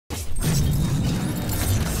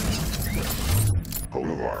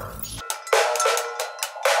of Arms.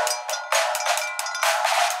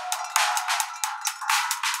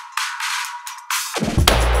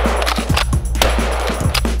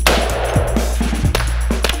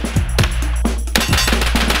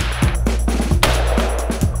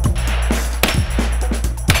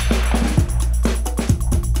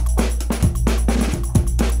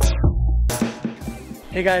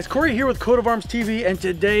 Hey guys, Corey here with Coat of Arms TV, and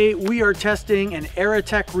today we are testing an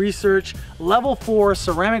Aratech RESEACH Level 4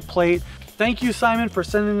 ceramic plate. Thank you, Simon, for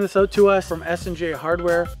sending this out to us from S&J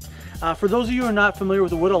Hardware. For those of you who are not familiar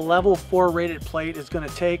with what a Level 4 rated plate is going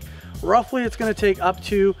to take, roughly it's going to take up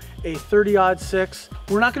to a 30-06.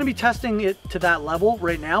 We're not going to be testing it to that level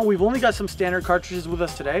right now. We've only got some standard cartridges with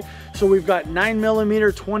us today. So we've got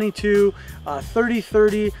 9mm, 22,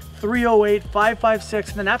 30-30, 308, 5.56,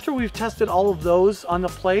 and then after we've tested all of those on the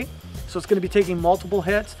plate, so it's going to be taking multiple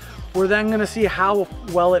hits, we're then going to see how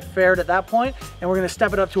well it fared at that point, and we're going to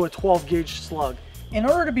step it up to a 12 gauge slug. In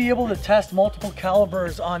order to be able to test multiple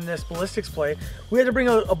calibers on this ballistics plate, we had to bring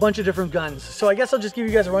out a bunch of different guns. So I guess I'll just give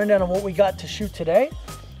you guys a rundown of what we got to shoot today.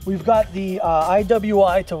 We've got the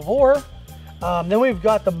IWI Tavor, then we've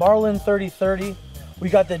got the Marlin 30-30, we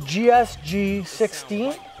got the GSG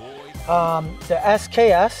 16, the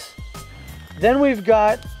SKS, then we've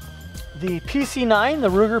got the PC9, the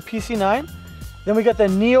Ruger PC9, then we got the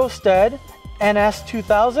Neosted NS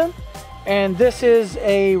 2000, and this is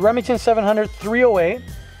a Remington 700 308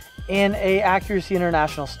 in a Accuracy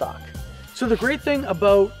International stock. So the great thing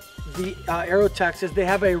about the Aratechs is they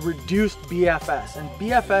have a reduced BFS, and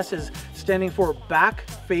BFS is standing for back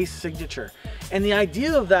face signature. And the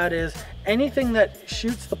idea of that is anything that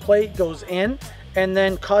shoots the plate goes in and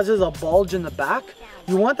then causes a bulge in the back,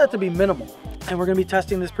 you want that to be minimal. And we're going to be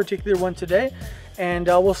testing this particular one today, and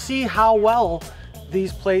we'll see how well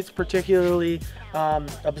these plates particularly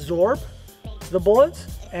absorb the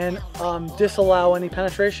bullets and disallow any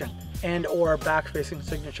penetration and or back facing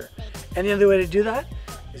signature. And the other way to do that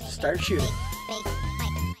is to start shooting.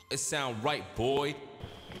 It sound right, boy.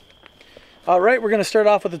 All right, we're going to start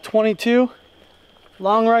off with a 22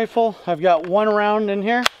 long rifle. I've got one round in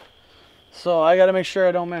here, so I got to make sure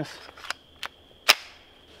I don't miss.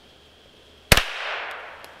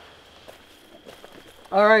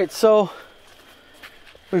 All right, so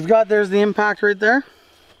we've got, there's the impact right there.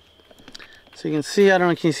 So you can see, I don't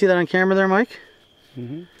know, can you see that on camera there, Mike?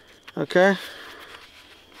 Mm-hmm. Okay.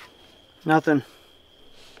 Nothing.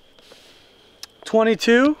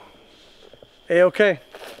 22. A-okay.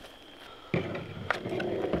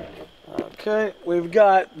 Okay, we've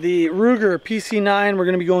got the Ruger PC9. We're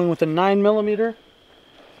going to be going with a 9mm.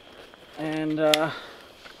 And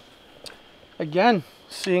again,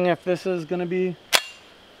 seeing if this is going to be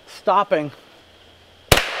stopping.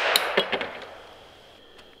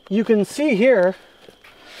 You can see here,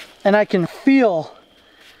 and I can feel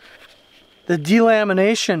the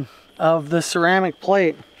delamination of the ceramic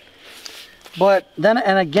plate. But then,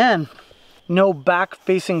 and again, no back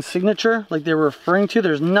facing signature like they were referring to.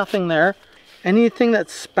 There's nothing there. Anything that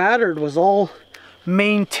spattered was all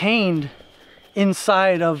maintained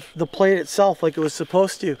inside of the plate itself like it was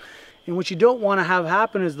supposed to. And what you don't want to have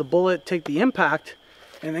happen is the bullet take the impact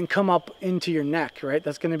and then come up into your neck, right?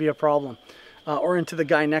 That's going to be a problem. Or into the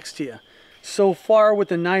guy next to you. So far with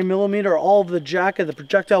the 9mm, all of the jacket, the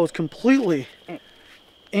projectile was completely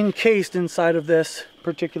encased inside of this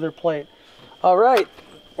particular plate. All right,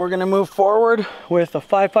 we're going to move forward with a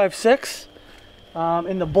 5.56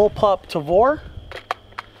 in the Bullpup Tavor.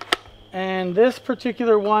 And this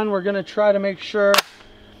particular one, we're going to try to make sure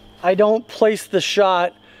I don't place the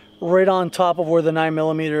shot right on top of where the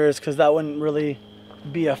 9mm is, because that wouldn't really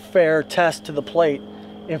be a fair test to the plate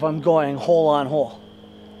if I'm going hole on hole.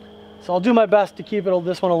 So I'll do my best to keep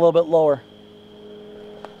this one a little bit lower.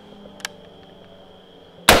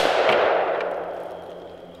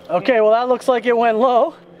 Okay, well that looks like it went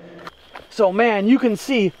low. So man, you can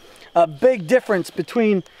see a big difference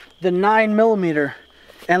between the 9mm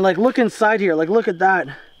and like look inside here, like look at that.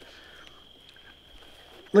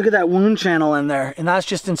 Look at that wound channel in there, and that's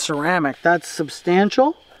just in ceramic. That's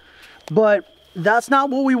substantial, but that's not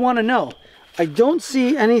what we want to know. I don't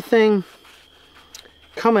see anything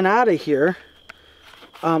coming out of here.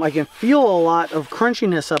 I can feel a lot of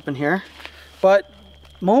crunchiness up in here, but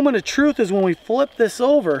moment of truth is when we flip this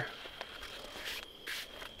over,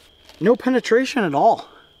 no penetration at all.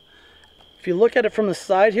 If you look at it from the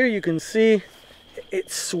side here, you can see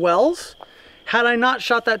it swells. Had I not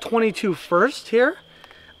shot that 22 first here,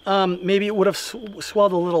 maybe it would have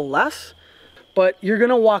swelled a little less, but you're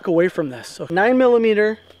gonna walk away from this. So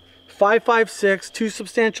 9mm, 5.56, 2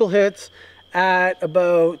 substantial hits, at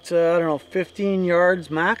about, I don't know, 15 yards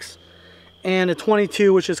max, and a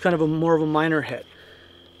 22, which is kind of a more of a minor hit.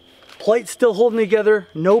 Plate still holding together,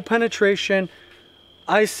 no penetration.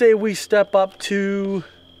 I say we step up to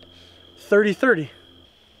 30-30.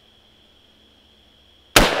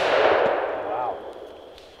 Wow.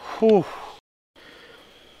 Whew.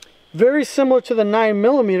 Very similar to the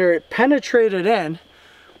 9mm, it penetrated in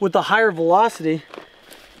with the higher velocity.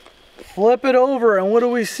 Flip it over and what do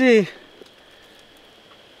we see?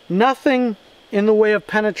 Nothing in the way of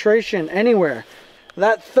penetration anywhere.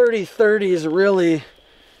 That 30-30 is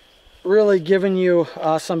really giving you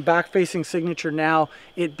some back-facing signature now,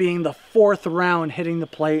 it being the 4th round hitting the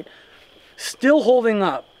plate. Still holding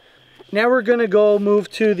up. Now we're gonna go move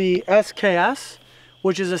to the SKS,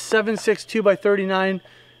 which is a 7.62 by 39.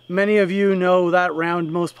 Many of you know that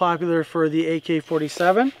round, most popular for the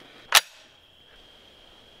AK-47.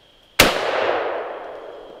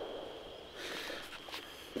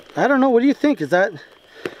 I don't know, what do you think? Is that,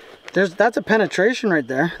 that's a penetration right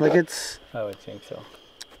there. Like it's... I would think so.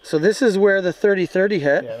 So this is where the 30-30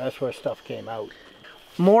 hit. Yeah, that's where stuff came out.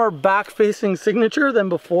 More back-facing signature than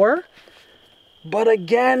before. But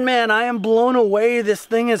again, man, I am blown away. This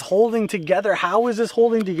thing is holding together. How is this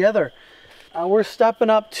holding together? We're stepping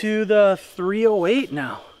up to the 308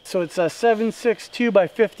 now. So it's a 7.62 by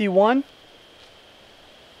 51.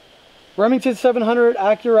 Remington 700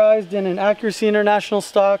 accurized in an Accuracy International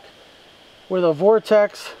stock with a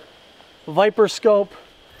Vortex Viper scope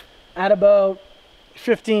at about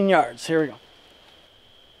 15 yards. Here we go.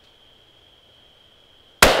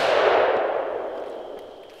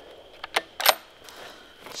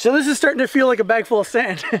 So this is starting to feel like a bag full of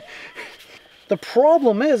sand. The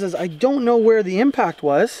problem is I don't know where the impact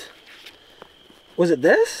was. Was it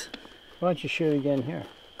this? Why don't you shoot again here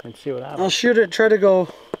and see what happens? I'll shoot it, try to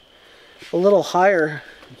go a little higher.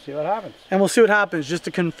 And see what happens. And we'll see what happens just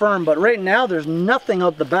to confirm. But right now there's nothing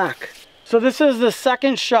out the back. So this is the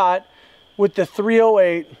second shot with the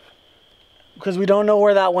 308 because we don't know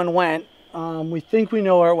where that one went. We think we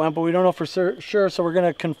know where it went, but we don't know for sure, so we're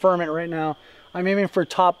gonna confirm it right now. I'm aiming for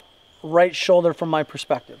top right shoulder from my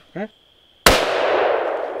perspective. Okay?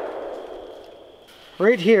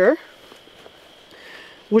 Right here,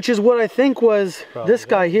 which is what I think was probably this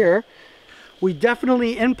guy here. We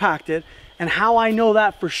definitely impacted, and how I know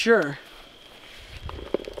that for sure,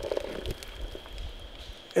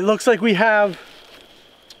 it looks like we have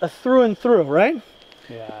a through and through, right?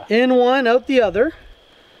 Yeah. In one, out the other.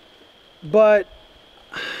 But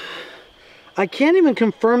I can't even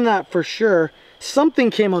confirm that for sure. Something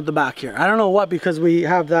came out the back here. I don't know what, because we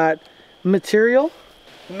have that material.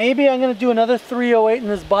 Maybe I'm gonna do another 308 in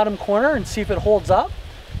this bottom corner and see if it holds up.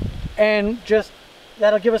 And just,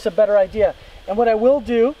 that'll give us a better idea. And what I will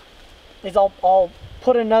do is I'll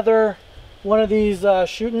put another one of these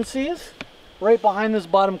shoot and sees right behind this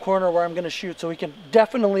bottom corner where I'm gonna shoot, so we can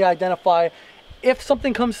definitely identify if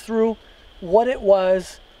something comes through, what it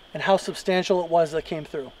was, and how substantial it was that came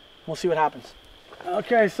through. We'll see what happens.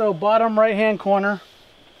 Okay, so bottom right hand corner.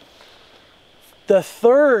 The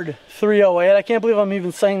third 308, I can't believe I'm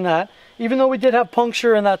even saying that. Even though we did have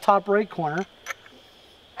puncture in that top right corner.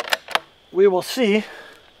 We will see.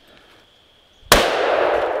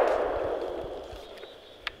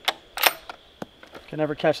 Can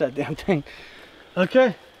never catch that damn thing.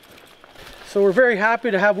 Okay, so we're very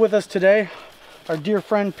happy to have with us today our dear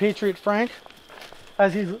friend Patriot Frank,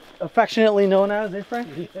 as he's affectionately known as, eh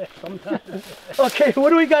Frank? Yeah, sometimes. Okay, what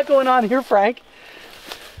do we got going on here, Frank?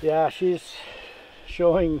 Yeah, she's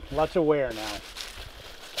showing lots of wear now.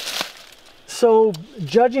 So,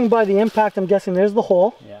 judging by the impact, I'm guessing there's the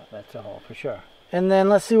hole. Yeah, that's a hole for sure. And then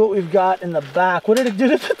let's see what we've got in the back. What did it do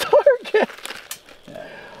to the target? Yeah,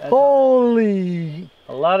 holy!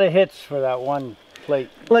 A lot of hits for that one plate.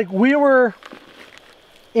 Like, we were,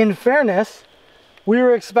 in fairness, we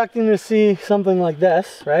were expecting to see something like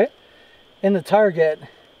this, right? In the target.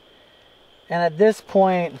 And at this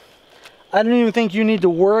point, I don't even think you need to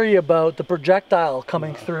worry about the projectile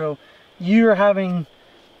coming through. You're having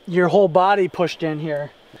your whole body pushed in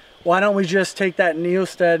here. Why don't we just take that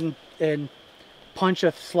Neosted and punch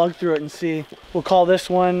a slug through it and see? We'll call this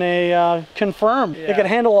one a confirmed. Yeah. It could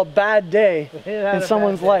handle a bad day in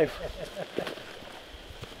someone's life.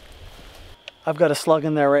 I've got a slug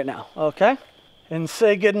in there right now, okay? And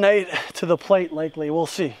say goodnight to the plate likely. We'll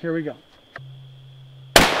see. Here we go.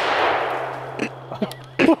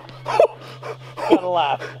 Gotta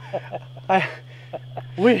laugh.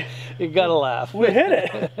 You gotta laugh. We hit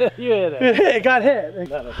it. You hit it. It got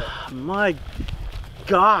hit. My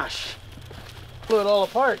gosh. Blew it all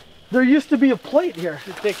apart. There used to be a plate here.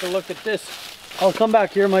 You take a look at this. I'll come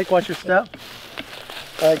back here, Mike. Watch your step.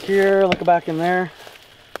 Like here, look back in there.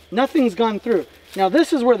 Nothing's gone through. Now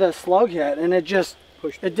this is where the slug hit, and it just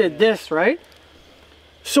did this, right?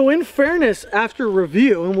 So in fairness, after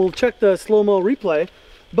review, and we'll check the slow-mo replay,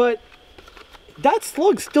 but that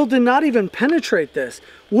slug still did not even penetrate this.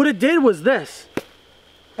 What it did was this,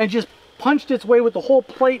 and just punched its way with the whole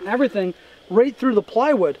plate and everything right through the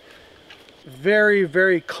plywood. Very,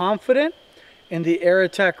 very confident in the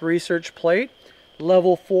Aratech Research plate,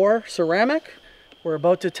 level 4 ceramic. We're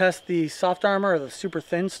about to test the soft armor, or the super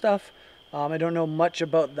thin stuff. I don't know much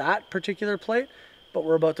about that particular plate, but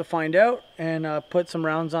we're about to find out and put some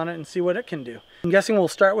rounds on it and see what it can do. I'm guessing we'll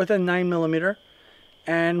start with a 9mm,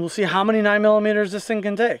 and we'll see how many 9mm this thing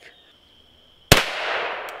can take.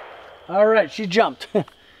 All right, she jumped.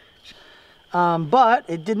 But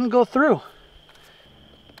it didn't go through.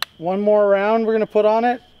 One more round we're gonna put on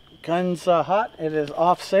it. Gun's hot, it is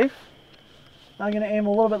off safe. I'm gonna aim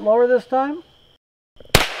a little bit lower this time.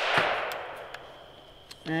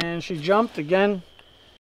 And she jumped again.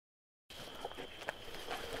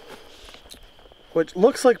 Which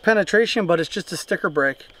looks like penetration, but it's just a sticker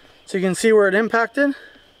break. So you can see where it impacted.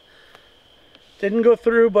 Didn't go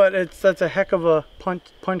through, but that's a heck of a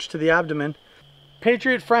punch to the abdomen.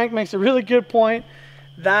 Patriot Frank makes a really good point.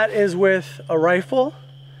 That is with a rifle,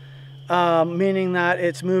 meaning that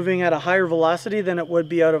it's moving at a higher velocity than it would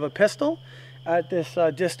be out of a pistol at this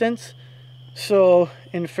distance. So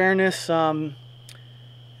in fairness,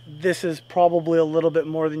 this is probably a little bit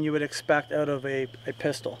more than you would expect out of a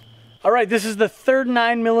pistol. All right, this is the third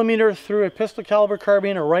 9mm through a pistol caliber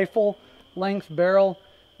carbine, a rifle length barrel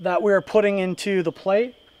that we're putting into the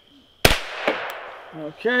plate.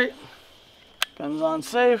 Okay, gun's on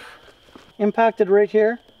safe. Impacted right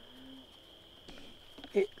here.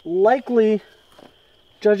 It likely,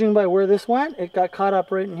 judging by where this went, it got caught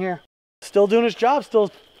up right in here. Still doing its job,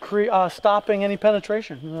 still stopping any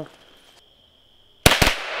penetration.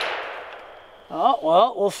 Oh,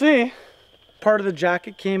 well, we'll see. Part of the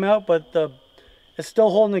jacket came out, but it's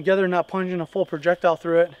still holding together, not punching a full projectile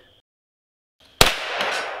through it.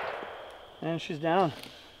 And she's down.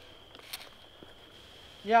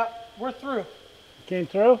 Yeah, we're through. Came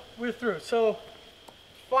through? We're through. So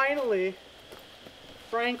finally,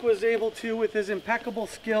 Frank was able to, with his impeccable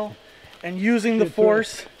skill and using the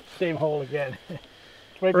force. Same hole again.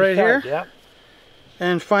 Right here? Yep.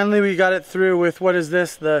 And finally we got it through with, what is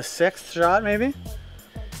this, the 6th shot maybe?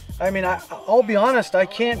 I mean, I'll be honest, I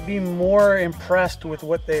can't be more impressed with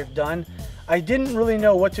what they've done. I didn't really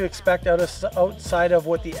know what to expect outside of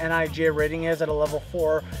what the NIJ rating is at a level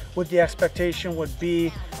 4, what the expectation would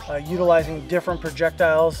be utilizing different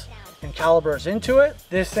projectiles and calibers into it.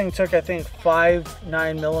 This thing took, I think, 5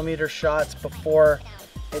 9mm shots before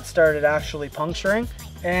it started actually puncturing.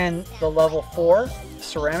 And the level 4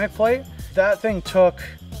 ceramic plate, that thing took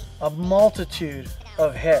a multitude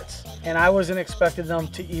of hits, and I wasn't expecting them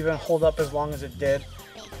to even hold up as long as it did.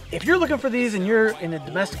 If you're looking for these and you're in the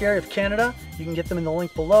domestic area of Canada, you can get them in the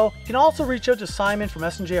link below. You can also reach out to Simon from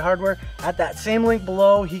S&J Hardware at that same link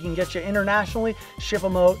below. He can get you internationally, ship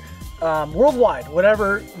them out worldwide.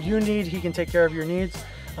 Whatever you need, he can take care of your needs,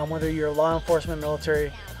 whether you're law enforcement,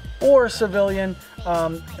 military, or civilian,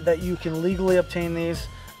 that you can legally obtain these.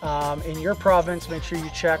 In your province, make sure you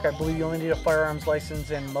check. I believe you only need a firearms license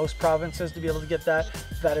in most provinces to be able to get that.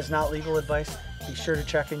 If that is not legal advice, be sure to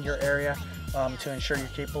check in your area to ensure you're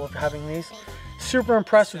capable of having these. Super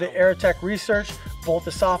impressed with the Aratech Research, both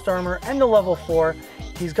the soft armor and the level 4.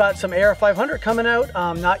 He's got some AR-500 coming out,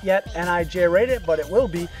 not yet NIJ rated, but it will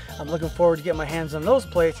be. I'm looking forward to getting my hands on those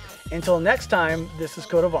plates. Until next time, this is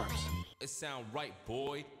Coat of Arms. It sound right,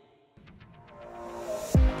 boy.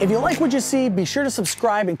 If you like what you see, be sure to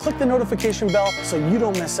subscribe and click the notification bell so you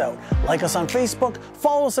don't miss out. Like us on Facebook,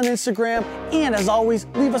 follow us on Instagram, and as always,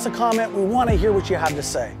 leave us a comment. We want to hear what you have to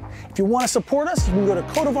say. If you want to support us, you can go to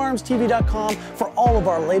coatofarmstv.com for all of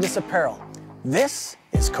our latest apparel. This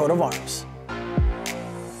is Coat of Arms.